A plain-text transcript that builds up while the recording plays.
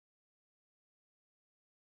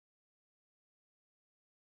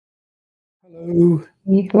Hello.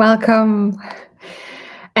 Welcome.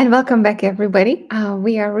 And welcome back, everybody.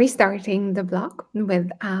 We are restarting the blog with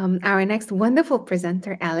our next wonderful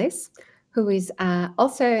presenter, Ellis, who is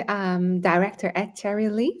also director at Cherry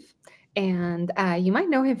Leaf. And you might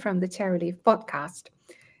know him from the Cherry Leaf podcast.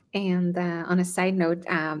 And on a side note,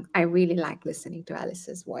 I really like listening to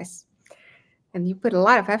Ellis's voice. And you put a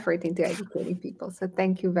lot of effort into educating people. So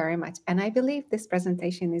thank you very much. And I believe this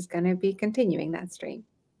presentation is going to be continuing that stream.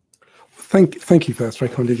 Thank you for that. That's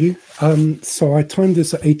very kind of you. So I timed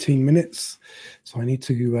this at 18 minutes, so I need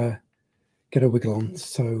to get a wiggle on.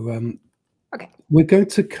 So okay, we're going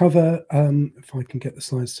to cover, if I can get the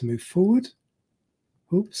slides to move forward.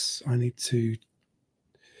 Oops, I need to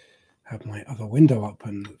have my other window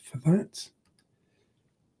open for that.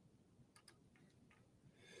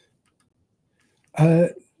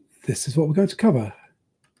 This is what we're going to cover.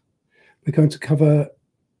 We're going to cover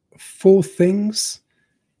 4 things.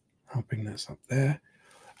 I'll bring this up there.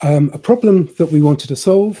 A problem that we wanted to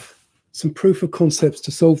solve, some proof of concepts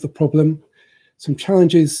to solve the problem, some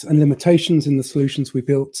challenges and limitations in the solutions we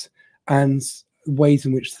built, and ways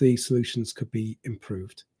in which the solutions could be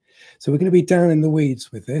improved. So we're going to be down in the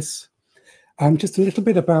weeds with this. Just a little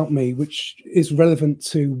bit about me, which is relevant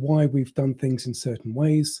to why we've done things in certain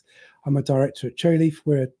ways. I'm a director at Cherryleaf.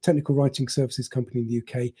 We're a technical writing services company in the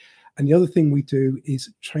UK. And the other thing we do is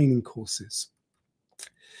training courses.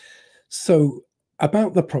 So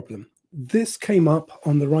about the problem, this came up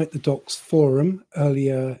on the Write the Docs forum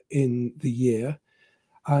earlier in the year,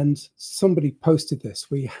 and somebody posted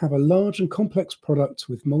this. We have a large and complex product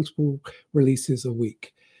with multiple releases a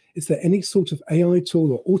week. Is there any sort of AI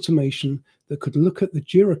tool or automation that could look at the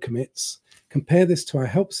Jira commits, compare this to our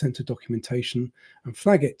help center documentation, and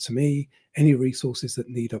flag it to me, any resources that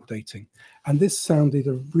need updating? And this sounded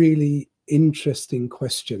a really interesting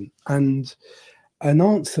question. And an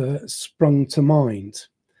answer sprung to mind,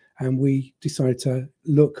 and we decided to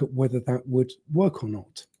look at whether that would work or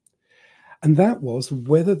not. And that was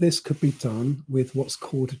whether this could be done with what's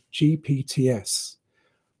called GPTs.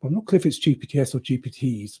 Well, I'm not clear if it's GPTs or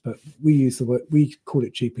GPTs, but we call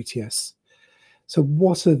it GPTs. So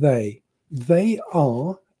what are they? They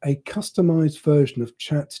are a customized version of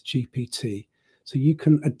ChatGPT. So you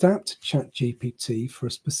can adapt ChatGPT for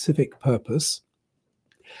a specific purpose.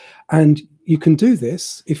 And you can do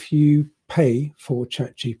this if you pay for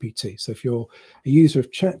ChatGPT. So if you're a user of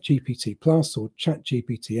ChatGPT Plus or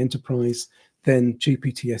ChatGPT Enterprise, then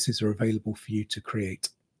GPTs are available for you to create.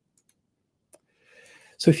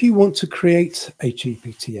 So if you want to create a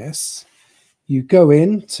GPTs, you go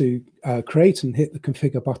in to create and hit the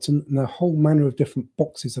configure button, and a whole manner of different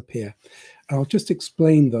boxes appear. And I'll just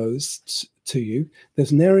explain those to you.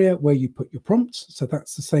 There's an area where you put your prompt. So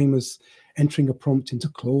that's the same as entering a prompt into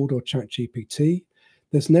Claude or ChatGPT.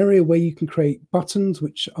 There's an area where you can create buttons,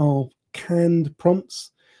 which are canned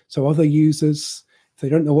prompts. So other users, if they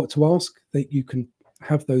don't know what to ask, that you can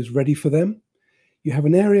have those ready for them. You have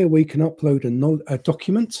an area where you can upload a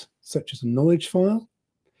document, such as a knowledge file.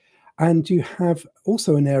 And you have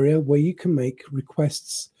also an area where you can make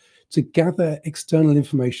requests to gather external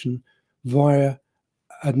information via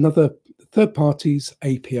another third party's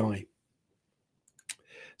API.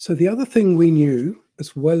 So the other thing we knew,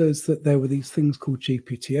 as well as that there were these things called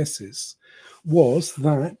GPTs, was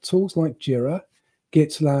that tools like Jira,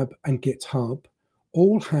 GitLab, and GitHub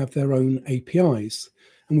all have their own APIs.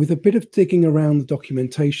 And with a bit of digging around the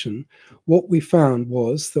documentation, what we found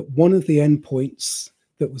was that one of the endpoints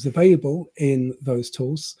that was available in those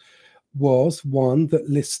tools was one that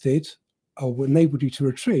listed or enabled you to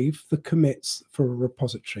retrieve the commits for a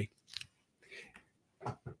repository.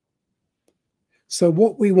 So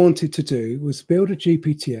what we wanted to do was build a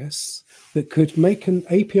GPTs that could make an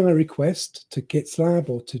API request to GitLab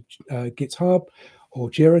or to GitHub or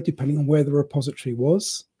Jira, depending on where the repository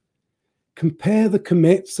was, compare the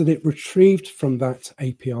commits that it retrieved from that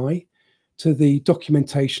API to the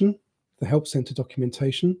documentation, the Help Center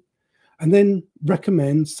documentation, and then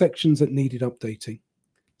recommend sections that needed updating.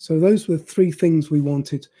 So those were 3 things we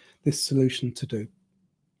wanted this solution to do.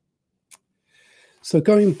 So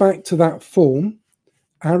going back to that form,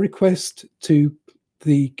 our request to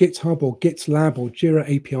the GitHub or GitLab or Jira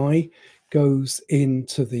API goes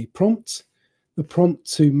into the prompt. The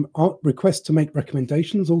prompt to request to make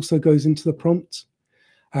recommendations also goes into the prompt.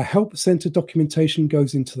 Our Help Center documentation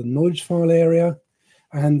goes into the knowledge file area.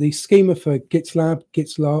 And the schema for GitLab,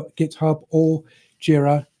 GitHub, or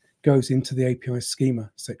Jira goes into the API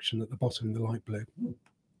schema section at the bottom in the light blue.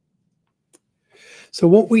 So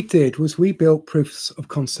what we did was we built proofs of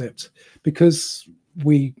concept. Because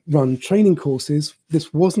we run training courses,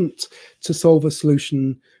 this wasn't to solve a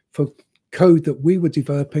solution for code that we were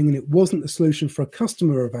developing, and it wasn't a solution for a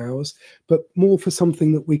customer of ours, but more for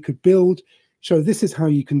something that we could build, show this is how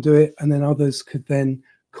you can do it, and then others could then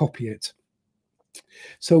copy it.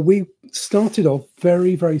 So we started off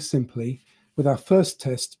very, very simply with our first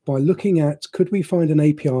test by looking at, could we find an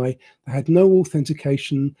API that had no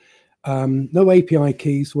authentication, no API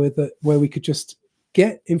keys, where we could just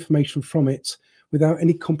get information from it without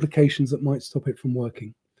any complications that might stop it from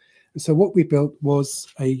working. And so what we built was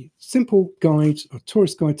a simple guide, a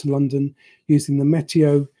tourist guide to London, using the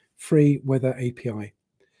Meteo free weather API.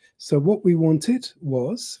 So what we wanted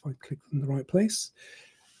was, if I click in the right place,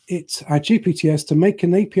 it's our GPTs to make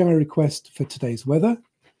an API request for today's weather,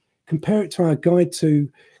 compare it to our guide to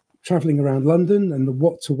traveling around London and the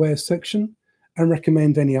what to wear section, and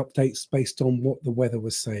recommend any updates based on what the weather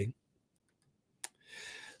was saying.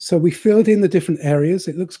 So we filled in the different areas.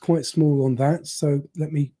 It looks quite small on that, so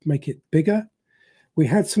let me make it bigger. We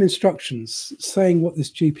had some instructions saying what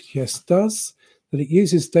this GPTs does, that it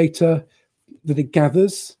uses data that it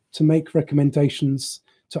gathers to make recommendations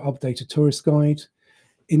to update a tourist guide.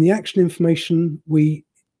 In the action information, we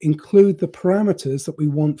include the parameters that we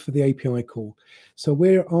want for the API call. So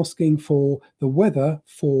we're asking for the weather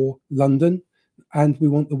for London, and we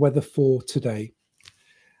want the weather for today.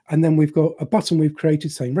 And then we've got a button we've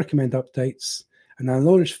created saying recommend updates. And our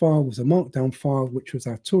knowledge file was a markdown file, which was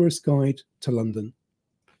our tourist guide to London.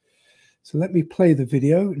 So let me play the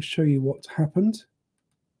video and show you what happened.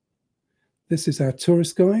 This is our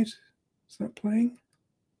tourist guide. Is that playing?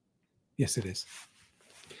 Yes, it is.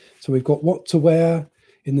 So we've got what to wear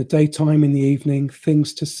in the daytime, in the evening,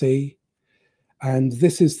 things to see. And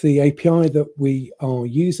this is the API that we are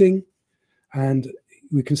using. And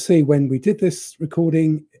we can see when we did this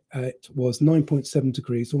recording, it was 9.7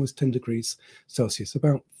 degrees, almost 10 degrees Celsius,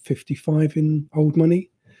 about 55 in old money.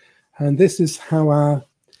 And this is how our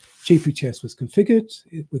GPTs was configured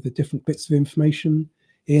with the different bits of information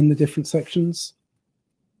in the different sections.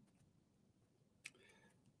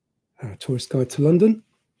 Our tourist guide to London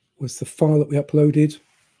was the file that we uploaded,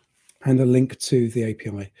 and a link to the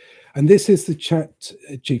API. And this is the chat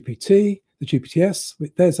GPT, the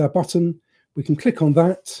GPTs. There's our button. We can click on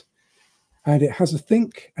that, and it has a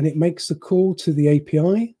think, and it makes a call to the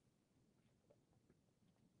API,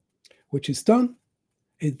 which is done.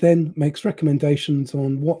 It then makes recommendations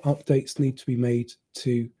on what updates need to be made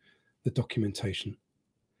to the documentation.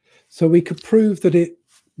 So we could prove that it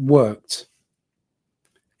worked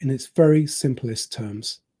in its very simplest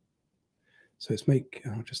terms. So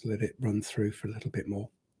I'll just let it run through for a little bit more.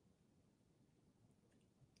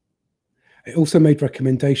 It also made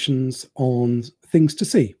recommendations on things to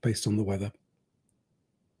see based on the weather.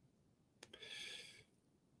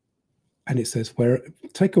 And it says,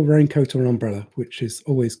 take a raincoat or an umbrella, which is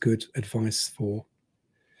always good advice for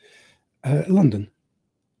London.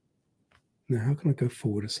 Now, how can I go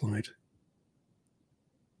forward a slide?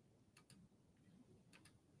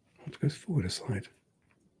 I want to go forward a slide.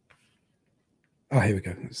 Ah, here we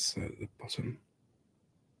go. It's the bottom.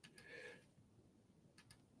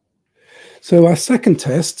 So our second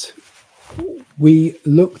test, we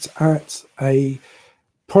looked at a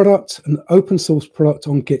product, an open source product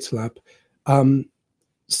on GitLab,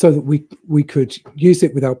 so that we could use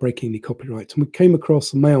it without breaking any copyright. And we came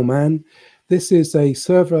across Mailman. This is a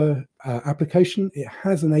server application. It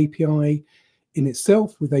has an API in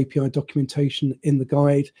itself with API documentation in the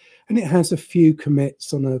guide, and it has a few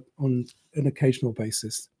commits on an occasional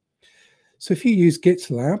basis. So if you use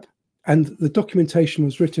GitLab, and the documentation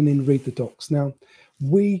was written in Read the Docs. Now,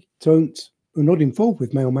 we're not involved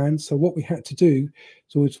with Mailman, so what we had to do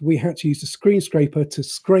was we had to use a screen scraper to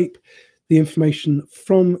scrape the information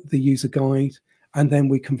from the user guide, and then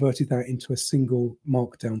we converted that into a single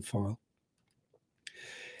markdown file.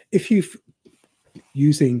 If you're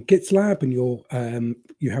using GitLab and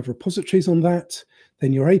you have repositories on that,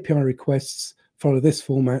 then your API requests follow this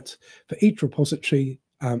format. For each repository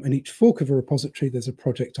and each fork of a repository, there's a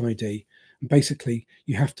project ID. And basically,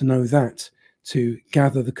 you have to know that to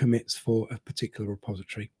gather the commits for a particular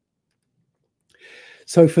repository.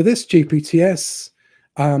 So for this GPTs,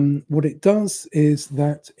 what it does is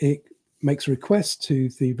that it makes a request to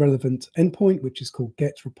the relevant endpoint, which is called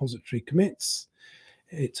get repository commits.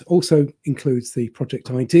 It also includes the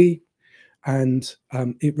project ID, and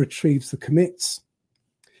it retrieves the commits.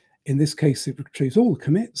 In this case, it retrieves all the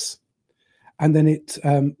commits, and then it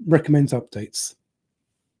recommends updates.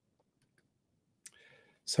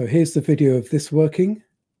 So here's the video of this working.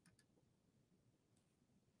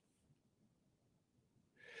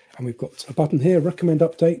 And we've got a button here, recommend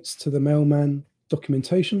updates to the Mailman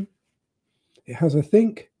documentation. It has a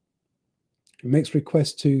think, It makes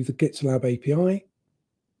requests to the GitLab API.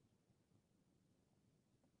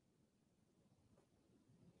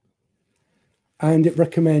 And it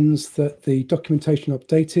recommends that the documentation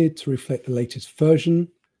updated to reflect the latest version,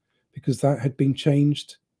 because that had been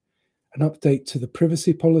changed. An update to the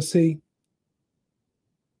privacy policy.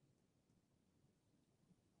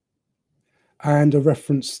 And a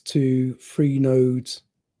reference to Freenode,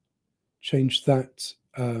 change that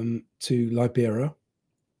to Libera.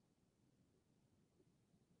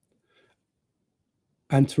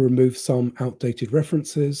 And to remove some outdated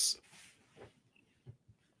references.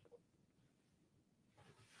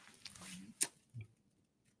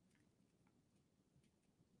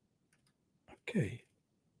 Okay,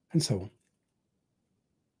 and so on.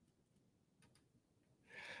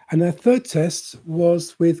 And our third test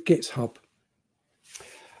was with GitHub.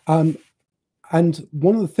 And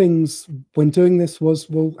one of the things when doing this was,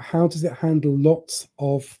 well, how does it handle lots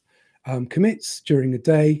of commits during a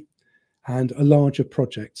day and a larger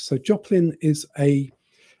project? So Joplin is an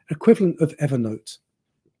equivalent of Evernote.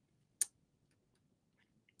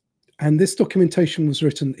 And this documentation was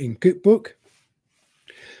written in Gitbook.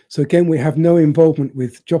 So again, we have no involvement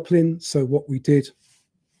with Joplin. So what we did,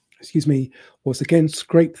 was again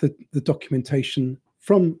scrape the documentation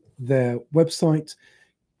from their website,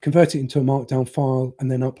 convert it into a markdown file,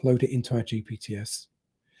 and then upload it into our GPTs.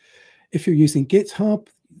 If you're using GitHub,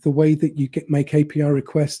 the way that you make API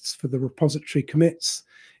requests for the repository commits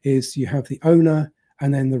is you have the owner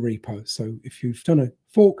and then the repo. So if you've done a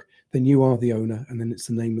fork, then you are the owner, and then it's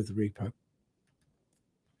the name of the repo.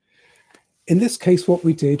 In this case, what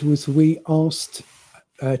we did was we asked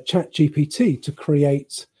ChatGPT to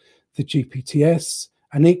create the GPTs,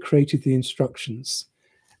 and it created the instructions.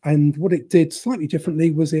 And what it did slightly differently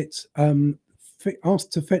was it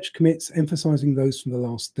asked to fetch commits, emphasizing those from the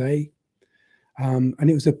last day. And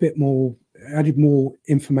it was a bit more, added more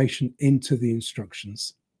information into the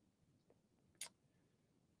instructions.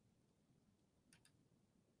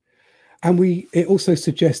 And it also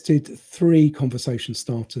suggested 3 conversation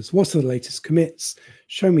starters. What's the latest commits?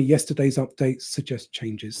 Show me yesterday's updates, suggest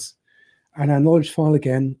changes. And our knowledge file,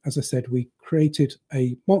 again, as I said, we created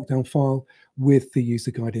a markdown file with the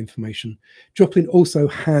user guide information. Joplin also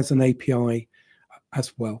has an API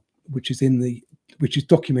as well, which is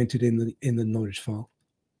documented in the knowledge file.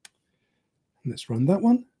 Let's run that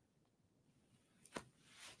one.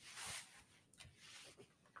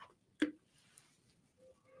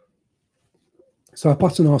 So our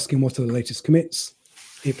button asking what are the latest commits,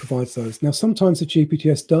 it provides those. Now, sometimes the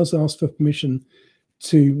GPTs does ask for permission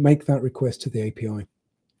to make that request to the API.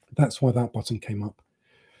 That's why that button came up.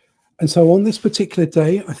 And so on this particular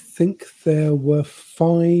day, I think there were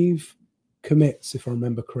 5 commits, if I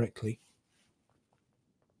remember correctly.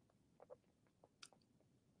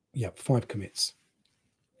 Yeah, 5 commits.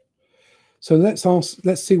 So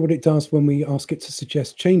let's see what it does when we ask it to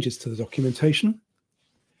suggest changes to the documentation.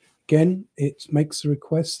 Again, it makes a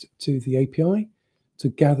request to the API to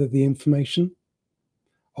gather the information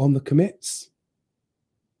on the commits.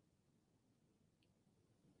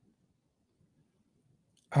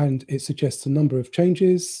 And it suggests a number of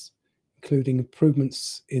changes, including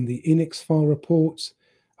improvements in the Enix file report,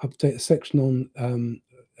 update a section on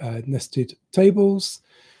nested tables,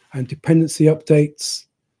 and dependency updates.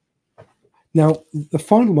 Now, the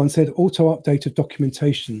final one said auto update of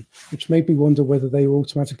documentation, which made me wonder whether they were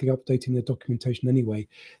automatically updating their documentation anyway.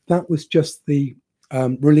 That was just the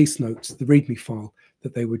release notes, the README file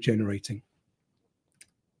that they were generating.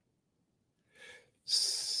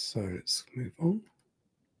 So let's move on.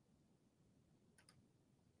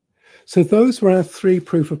 So those were our 3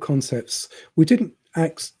 proof of concepts. We didn't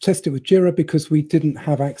test it with Jira because we didn't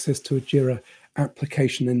have access to a Jira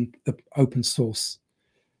application in the open source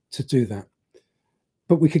to do that.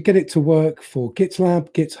 But we could get it to work for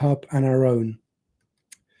GitLab, GitHub, and our own.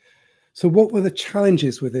 So what were the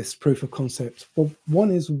challenges with this proof of concept? Well,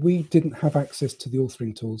 one is we didn't have access to the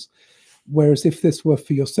authoring tools, whereas if this were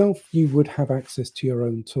for yourself, you would have access to your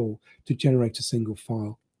own tool to generate a single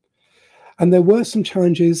file. And there were some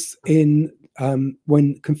challenges in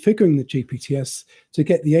when configuring the GPTs to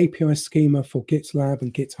get the API schema for GitLab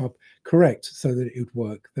and GitHub correct so that it would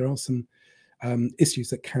work. There are some issues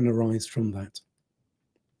that can arise from that.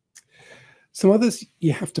 Some others,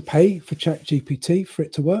 you have to pay for ChatGPT for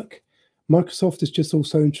it to work. Microsoft has just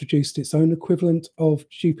also introduced its own equivalent of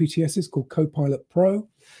GPTs called Copilot Pro.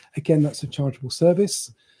 Again, that's a chargeable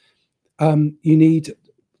service. You need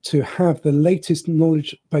to have the latest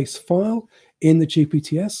knowledge base file in the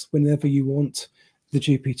GPTs whenever you want the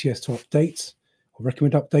GPTs to update or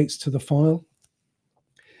recommend updates to the file.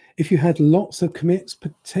 If you had lots of commits,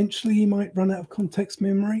 potentially you might run out of context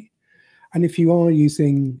memory. And if you are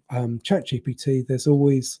using ChatGPT, there's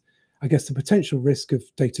always, I guess, the potential risk of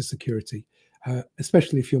data security,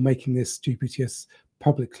 especially if you're making this GPTs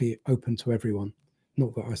publicly open to everyone.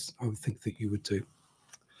 Not that I would think that you would do.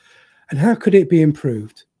 And how could it be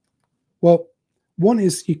improved? Well, one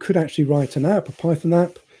is you could actually write an app, a Python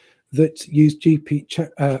app, that used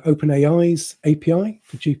OpenAI's API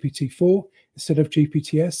for GPT-4 instead of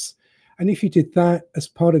GPTs. And if you did that as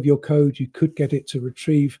part of your code, you could get it to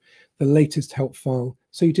retrieve the latest help file,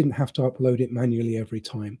 so you didn't have to upload it manually every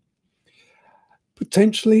time.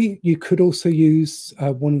 Potentially, you could also use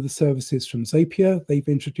one of the services from Zapier. They've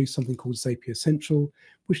introduced something called Zapier Central,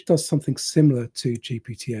 which does something similar to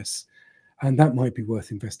GPTs, and that might be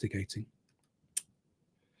worth investigating.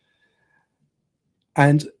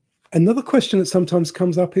 And another question that sometimes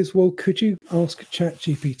comes up is, well, could you ask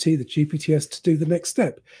ChatGPT, the GPTs, to do the next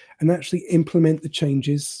step and actually implement the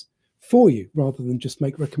changes for you rather than just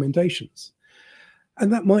make recommendations?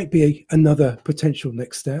 And that might be another potential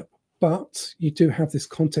next step, but you do have this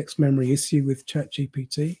context memory issue with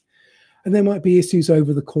ChatGPT, and there might be issues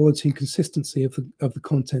over the quality and consistency of the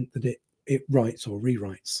content that it writes or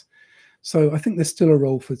rewrites. So I think there's still a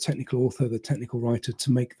role for the technical author, the technical writer,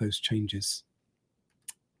 to make those changes.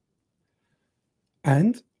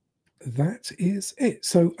 And that is it.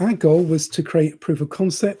 So our goal was to create a proof of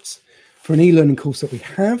concept for an e-learning course that we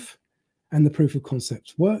have, and the proof of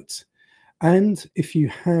concept worked. And if you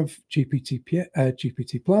have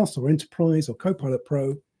GPT Plus or Enterprise or Copilot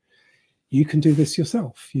Pro, you can do this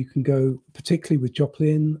yourself. You can go, particularly with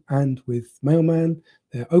Joplin and with Mailman,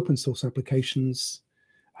 they're open source applications.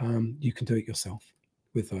 You can do it yourself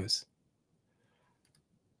with those.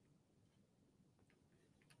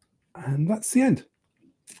 And that's the end.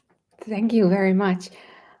 Thank you very much.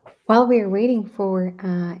 While we're waiting for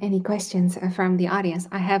any questions from the audience,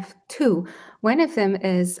 I have two. One of them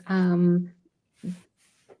is,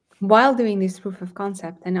 while doing this proof of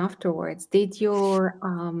concept and afterwards, did your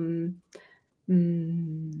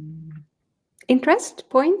interest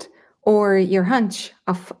point or your hunch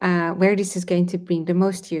of where this is going to bring the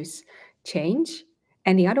most use change?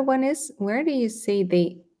 And the other one is, where do you see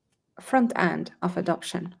the front end of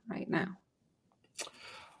adoption right now?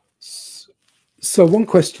 So one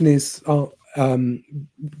question is,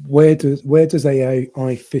 where does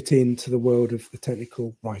AI fit into the world of the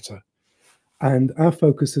technical writer? And our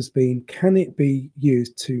focus has been, can it be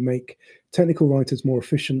used to make technical writers more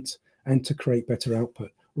efficient and to create better output,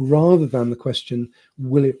 rather than the question,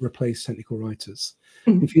 will it replace technical writers?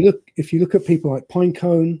 Mm-hmm. If you look at people like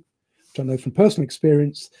Pinecone, which I know from personal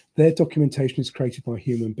experience, their documentation is created by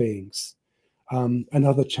human beings, and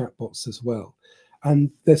other chatbots as well.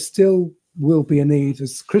 And there still will be a need,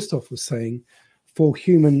 as Christoph was saying, for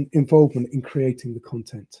human involvement in creating the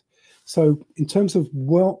content. So in terms of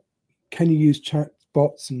what can you use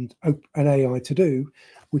chatbots and AI to do,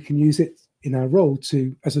 we can use it in our role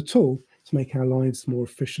as a tool to make our lives more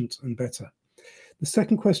efficient and better. The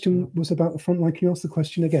second question was about the frontline. Can you ask the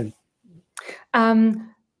question again?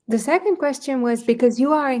 The second question was, because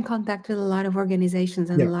you are in contact with a lot of organizations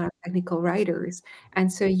and a lot of technical writers,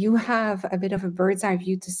 and so you have a bit of a bird's eye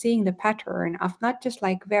view to seeing the pattern of not just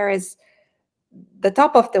like where is the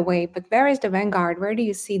top of the wave, but where is the vanguard? Where do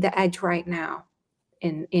you see the edge right now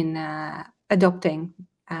in adopting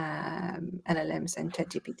LLMs and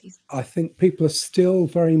ChatGPTs? I think people are still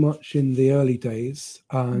very much in the early days,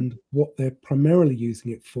 and what they're primarily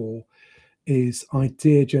using it for is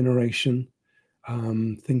idea generation,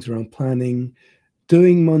 things around planning,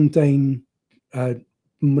 doing mundane,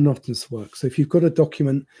 monotonous work. So if you've got a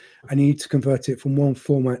document and you need to convert it from one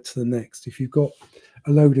format to the next, if you've got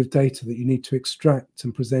a load of data that you need to extract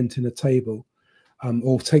and present in a table,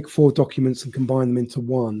 or take 4 documents and combine them into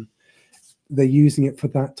one, they're using it for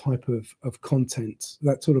that type of content,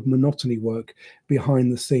 that sort of monotony work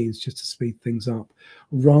behind the scenes, just to speed things up,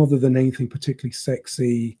 rather than anything particularly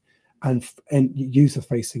sexy and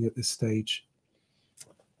user-facing at this stage.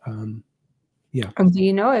 Do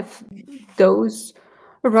you know if those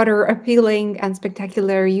rather appealing and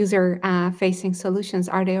spectacular user-facing solutions,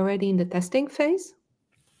 are they already in the testing phase?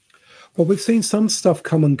 Well, we've seen some stuff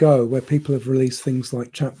come and go where people have released things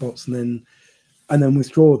like chatbots and then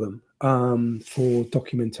withdraw them for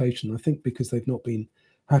documentation. I think because they've not been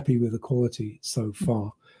happy with the quality so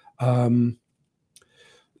far.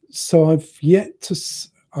 So I've yet to,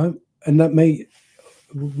 and that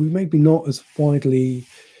we may be not as widely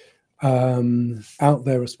out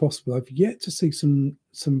there as possible. I've yet to see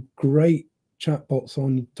some great chatbots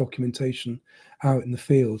on documentation out in the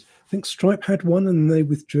field. I think Stripe had one and they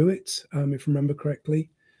withdrew it, if I remember correctly,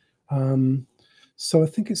 So I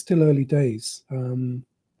think it's still early days. You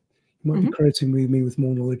might be crediting me with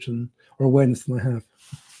more knowledge or awareness than I have.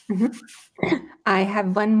 I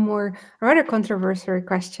have one more rather controversial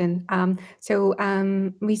question.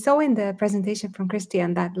 We saw in the presentation from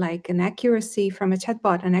Christian that like an accuracy from a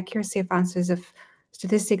chatbot, an accuracy of answers of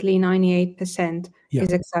statistically 98%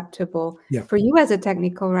 is acceptable. Yeah. For you as a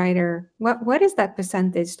technical writer, what is that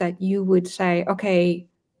percentage that you would say, okay,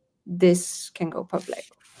 this can go public?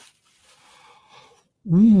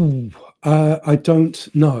 I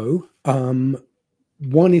don't know.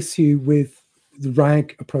 One issue with the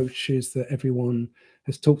RAG approaches that everyone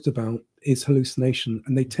has talked about is hallucination,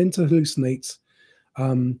 and they tend to hallucinate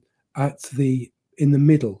in the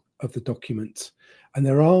middle of the document. And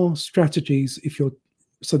there are strategies.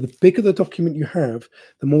 So the bigger the document you have,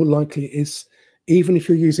 the more likely it is, even if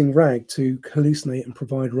you're using RAG, to hallucinate and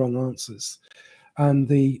provide wrong answers. And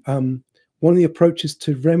one of the approaches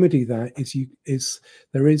to remedy that is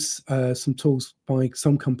there is some tools by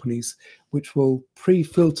some companies which will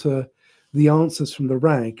pre-filter the answers from the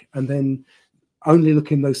RAG and then only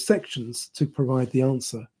look in those sections to provide the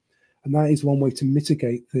answer. And that is one way to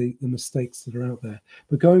mitigate the mistakes that are out there.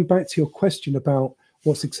 But going back to your question about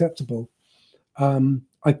what's acceptable,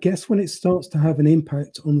 I guess when it starts to have an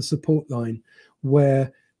impact on the support line,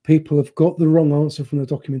 where people have got the wrong answer from the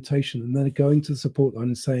documentation and they're going to the support line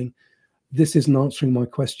and saying, this isn't answering my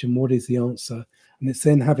question, what is the answer? And it's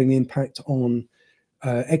then having an impact on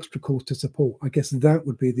extra calls to support. I guess that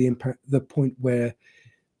would be the point where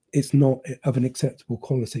it's not of an acceptable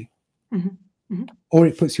quality. Or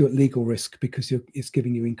it puts you at legal risk because it's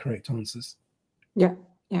giving you incorrect answers. Yeah.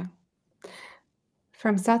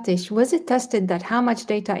 From Satish, was it tested that how much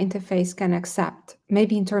data interface can accept,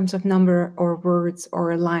 maybe in terms of number or words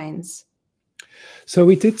or lines? So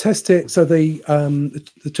we did test it. So the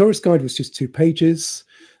tourist guide was just 2 pages.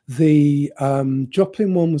 The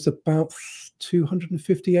Joplin one was about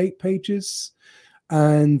 258 pages.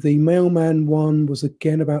 And the Mailman one was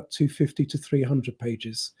again about 250 to 300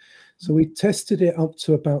 pages. So we tested it up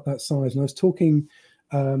to about that size. And I was talking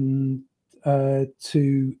to I've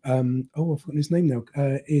forgotten his name now,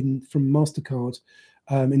 from MasterCard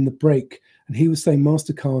in the break, and he was saying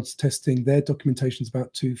MasterCard's testing their documentation is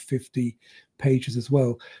about 250 pages as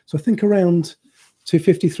well. So I think around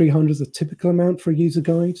 250, 300 is a typical amount for a user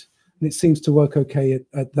guide, and it seems to work okay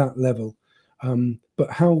at that level. But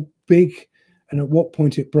how big and at what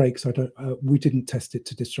point it breaks, we didn't test it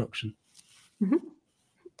to destruction.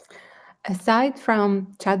 Aside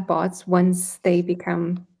from chatbots, once they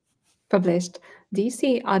become published, do you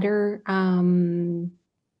see other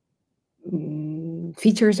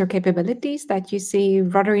features or capabilities that you see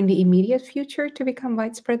rather in the immediate future to become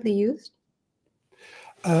widespreadly used?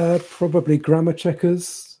 Probably grammar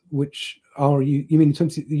checkers, which are you mean in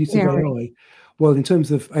terms of the use of AI? Right. Well, in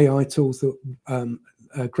terms of AI tools that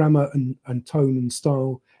grammar and tone and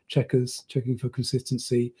style checkers, checking for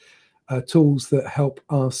consistency, tools that help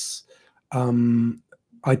us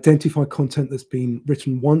identify content that's been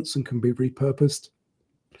written once and can be repurposed.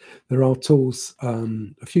 There are tools,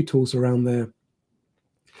 a few tools around there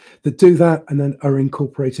that do that, and then are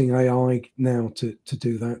incorporating AI now to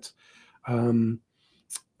do that.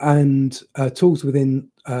 And tools within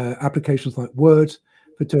applications like Word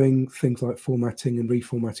for doing things like formatting and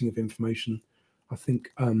reformatting of information. I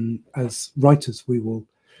think as writers, we will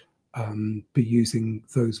be using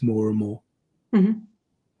those more and more.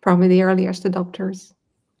 Probably the earliest adopters.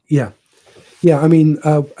 Yeah. I mean,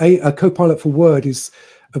 a Copilot for Word is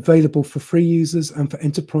available for free users and for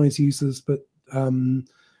enterprise users, but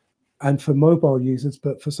and for mobile users,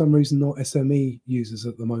 but for some reason not SME users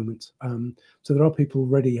at the moment. So there are people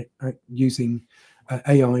already using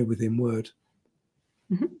AI within Word.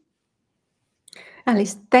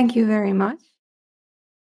 Ellis, thank you very much.